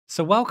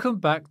So welcome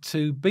back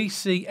to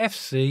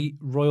BCFC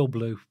Royal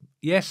Blue.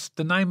 Yes,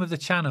 the name of the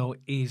channel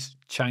is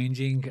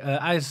changing.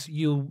 As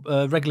you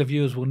regular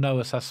viewers will know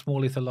us as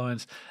Small Heath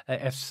Alliance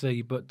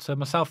FC, but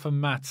myself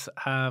and Matt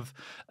have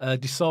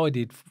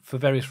decided for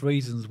various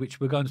reasons,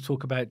 which we're going to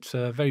talk about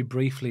very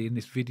briefly in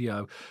this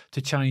video,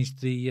 to change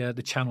the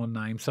channel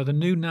name. So the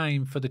new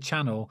name for the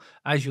channel,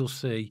 as you'll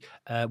see,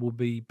 will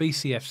be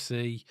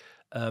BCFC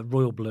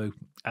Royal Blue.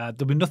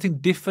 There'll be nothing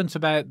different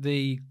about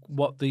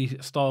what the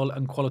style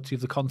and quality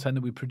of the content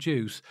that we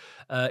produce.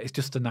 It's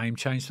just a name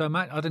change. So,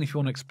 Matt, I don't know if you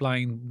want to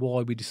explain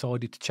why we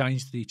decided to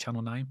change the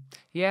channel name.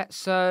 Yeah,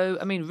 so,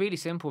 I mean, really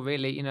simple,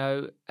 really. You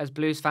know, as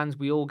Blues fans,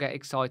 we all get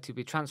excited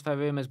with transfer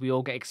rumours. We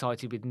all get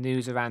excited with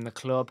news around the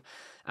club.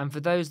 And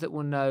for those that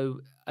will know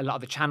a lot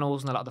of the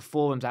channels and a lot of the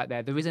forums out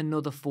there is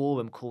another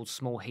forum called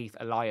Small Heath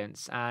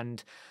Alliance.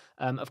 And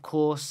of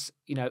course,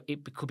 you know,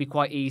 it could be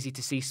quite easy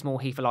to see Small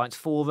Heath Alliance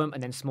forum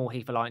and then Small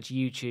Heath Alliance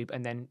YouTube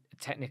and then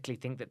technically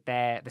think that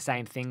they're the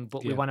same thing.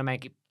 But we want to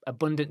make it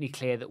abundantly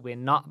clear that we're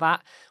not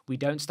that. We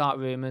don't start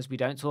rumours. We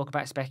don't talk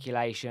about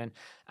speculation.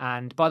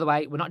 And by the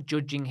way, we're not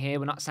judging here.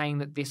 We're not saying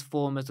that this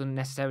forum has done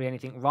necessarily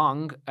anything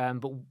wrong,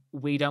 but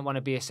we don't want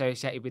to be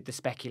associated with the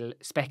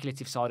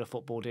speculative side of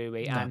football, do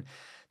we? No. And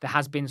there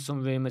has been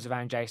some rumours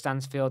around Jay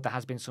Stansfield. There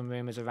has been some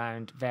rumours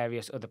around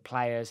various other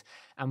players.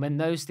 And when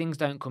those things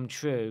don't come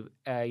true,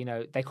 you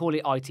know, they call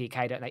it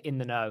ITK, don't they? In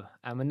the know.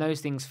 And when those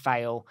things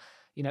fail,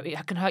 you know,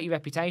 it can hurt your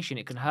reputation.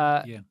 It can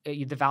hurt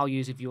the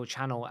values of your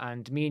channel.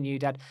 And me and you,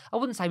 Dad, I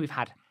wouldn't say we've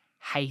had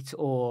hate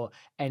or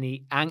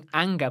any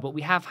anger, but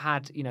we have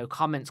had, you know,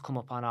 comments come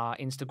up on our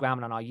Instagram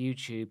and on our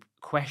YouTube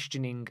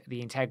questioning the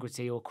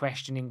integrity or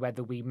questioning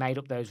whether we made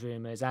up those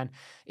rumours. And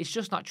it's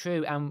just not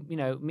true. And, you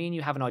know, me and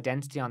you have an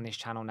identity on this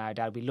channel now,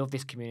 Dad. We love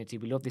this community.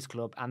 We love this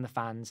club and the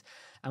fans.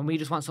 And we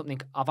just want something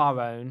of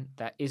our own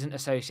that isn't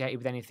associated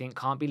with anything,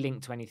 can't be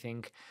linked to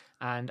anything.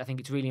 And I think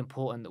it's really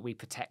important that we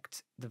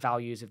protect the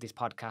values of this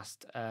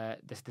podcast,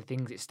 the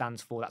things it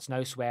stands for. That's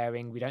no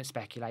swearing. We don't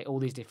speculate, all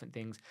these different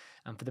things.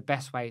 And for the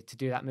best way to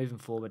do that moving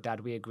forward,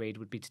 Dad, we agreed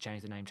would be to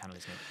change the name channel,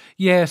 isn't it?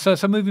 Yeah, so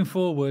moving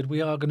forward,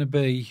 we are going to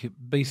be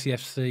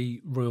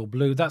BCFC Royal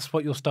Blue. That's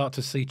what you'll start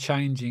to see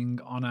changing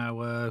on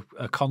our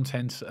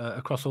content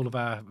across all of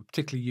our,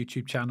 particularly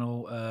YouTube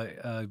channel,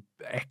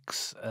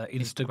 X,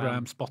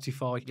 Instagram,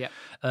 Spotify.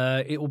 Yeah.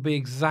 It will be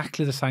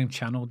exactly the same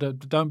channel.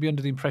 Don't be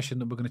under the impression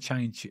that we're going to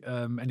change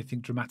anything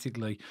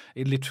dramatically.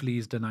 It literally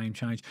is the name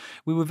change.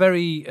 We were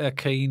very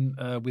keen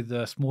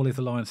with Small Heath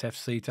Alliance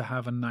FC to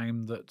have a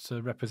name that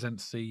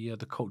represents the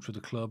culture of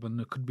the club, and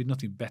there could be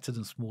nothing better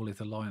than Small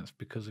Heath Alliance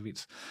because of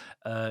its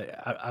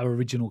our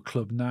original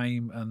club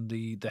name and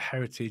the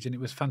heritage, and it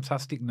was a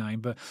fantastic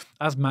name. But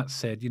as Matt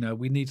said, you know,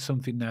 we need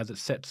something now that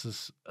sets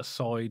us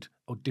aside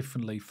or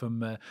differently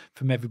from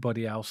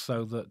everybody else,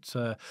 so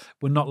that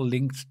we're not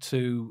linked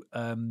to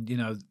you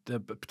know, the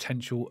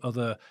potential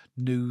other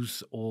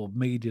news or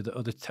media that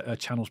other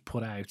channels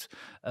put out,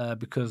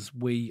 because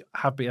we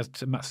have been, as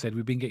Matt said,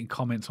 we've been getting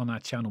comments on our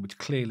channel which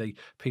clearly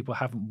people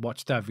haven't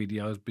watched our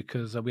videos,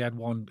 because we had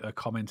one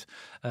comment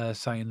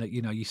saying that,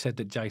 you know, you said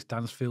that Jay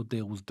Stansfield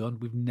deal was done.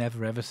 We've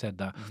never ever said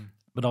that.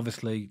 But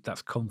obviously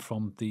that's come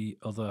from the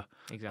other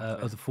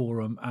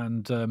forum,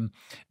 and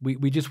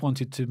we just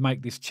wanted to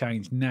make this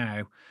change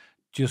now,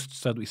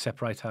 just so that we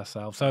separate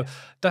ourselves. So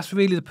that's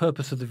really the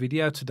purpose of the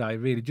video today,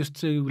 really, just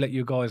to let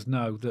you guys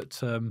know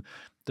that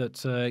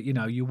you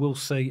know, you will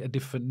see a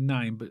different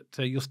name, but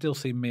you'll still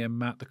see me and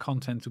Matt. The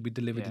content will be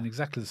delivered in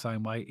exactly the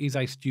same way. It is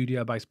a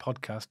studio-based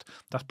podcast.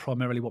 That's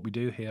primarily what we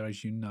do here,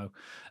 as you know.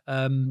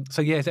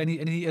 So, yeah,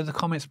 any other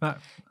comments, Matt?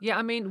 Yeah,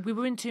 I mean, we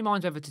were in two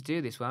minds whether to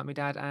do this, weren't we,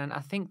 Dad? And I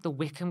think the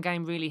Wickham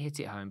game really hit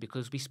it home,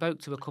 because we spoke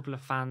to a couple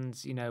of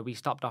fans. You know, we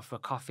stopped off for a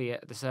coffee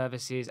at the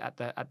services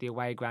at the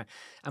away ground,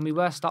 and we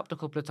were stopped a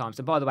couple of times.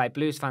 And by the way,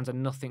 Blues fans are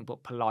nothing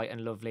but polite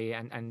and lovely,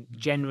 and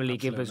generally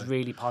give us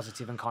really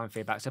positive and kind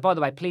feedback. So, by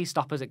the way, please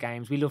stop us at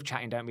games. We love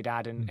chatting, don't we,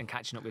 Dad, and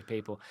catching up with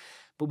people.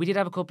 But we did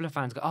have a couple of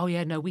fans go, oh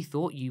yeah, no, we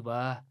thought you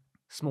were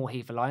Small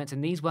Heath Alliance,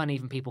 and these weren't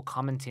even people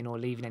commenting or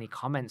leaving any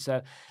comments.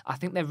 So I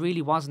think there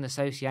really was an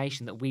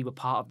association that we were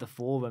part of the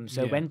forum.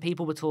 So when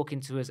people were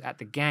talking to us at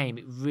the game,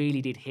 it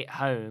really did hit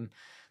home,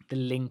 the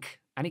link.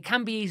 And it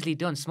can be easily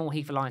done. Small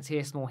Heath Alliance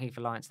here, Small Heath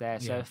Alliance there.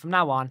 So from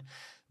now on,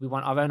 we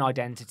want our own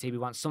identity. We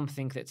want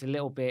something that's a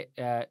little bit...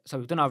 so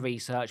we've done our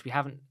research. We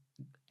haven't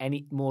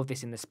any more of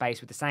this in the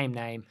space with the same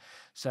name.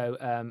 So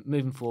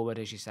moving forward,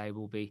 as you say,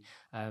 will be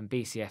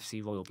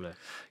BCFC Royal Blue.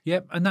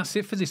 Yep, and that's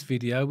it for this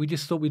video. We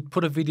just thought we'd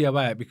put a video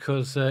out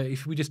because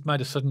if we just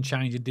made a sudden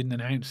change and didn't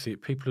announce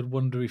it, people would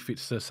wonder if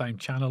it's the same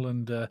channel,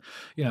 and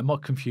you know, it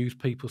might confuse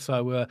people.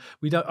 So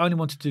we only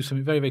want to do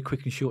something very, very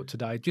quick and short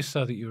today, just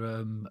so that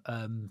you're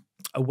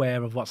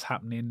aware of what's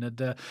happening.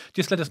 And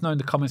just let us know in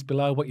the comments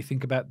below what you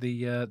think about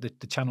the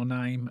channel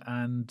name.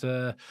 And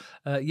you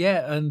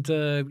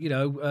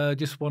know,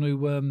 just want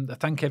to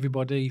thank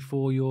everybody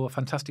for your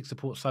fantastic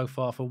support so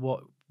far for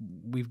what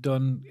we've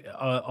done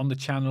on the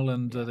channel,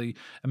 and the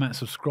amount of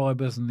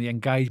subscribers and the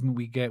engagement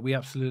we get. We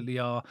absolutely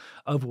are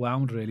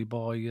overwhelmed, really,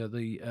 by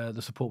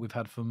the support we've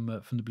had from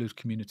the blues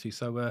community.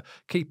 So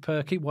keep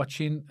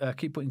watching,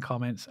 keep putting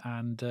comments,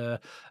 and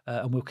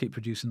we'll keep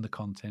producing the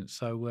content.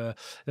 So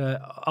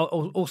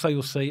also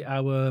you'll see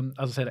our,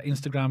 as I said, our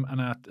Instagram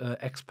and our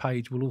X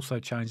page will also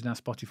change, and our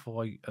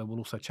Spotify will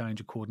also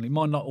change accordingly. It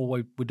might not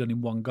always be done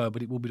in one go,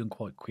 but it will be done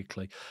quite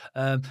quickly.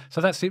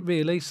 So that's it,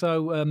 really.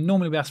 So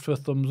normally we ask for a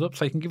thumbs up,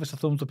 so you can give us a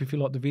thumbs up if you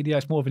like the video.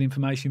 It's more of an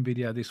information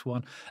video, this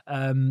one.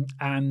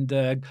 And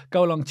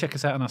go along, check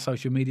us out on our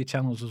social media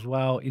channels as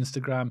well,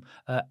 Instagram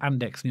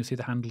and X, and you'll see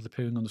the handles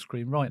appearing on the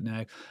screen right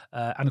now.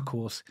 And of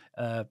course,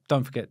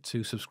 don't forget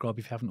to subscribe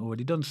if you haven't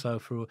already done so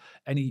for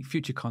any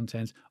future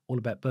content all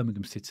about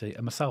Birmingham City.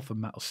 And myself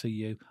and Matt will see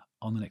you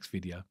on the next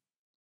video.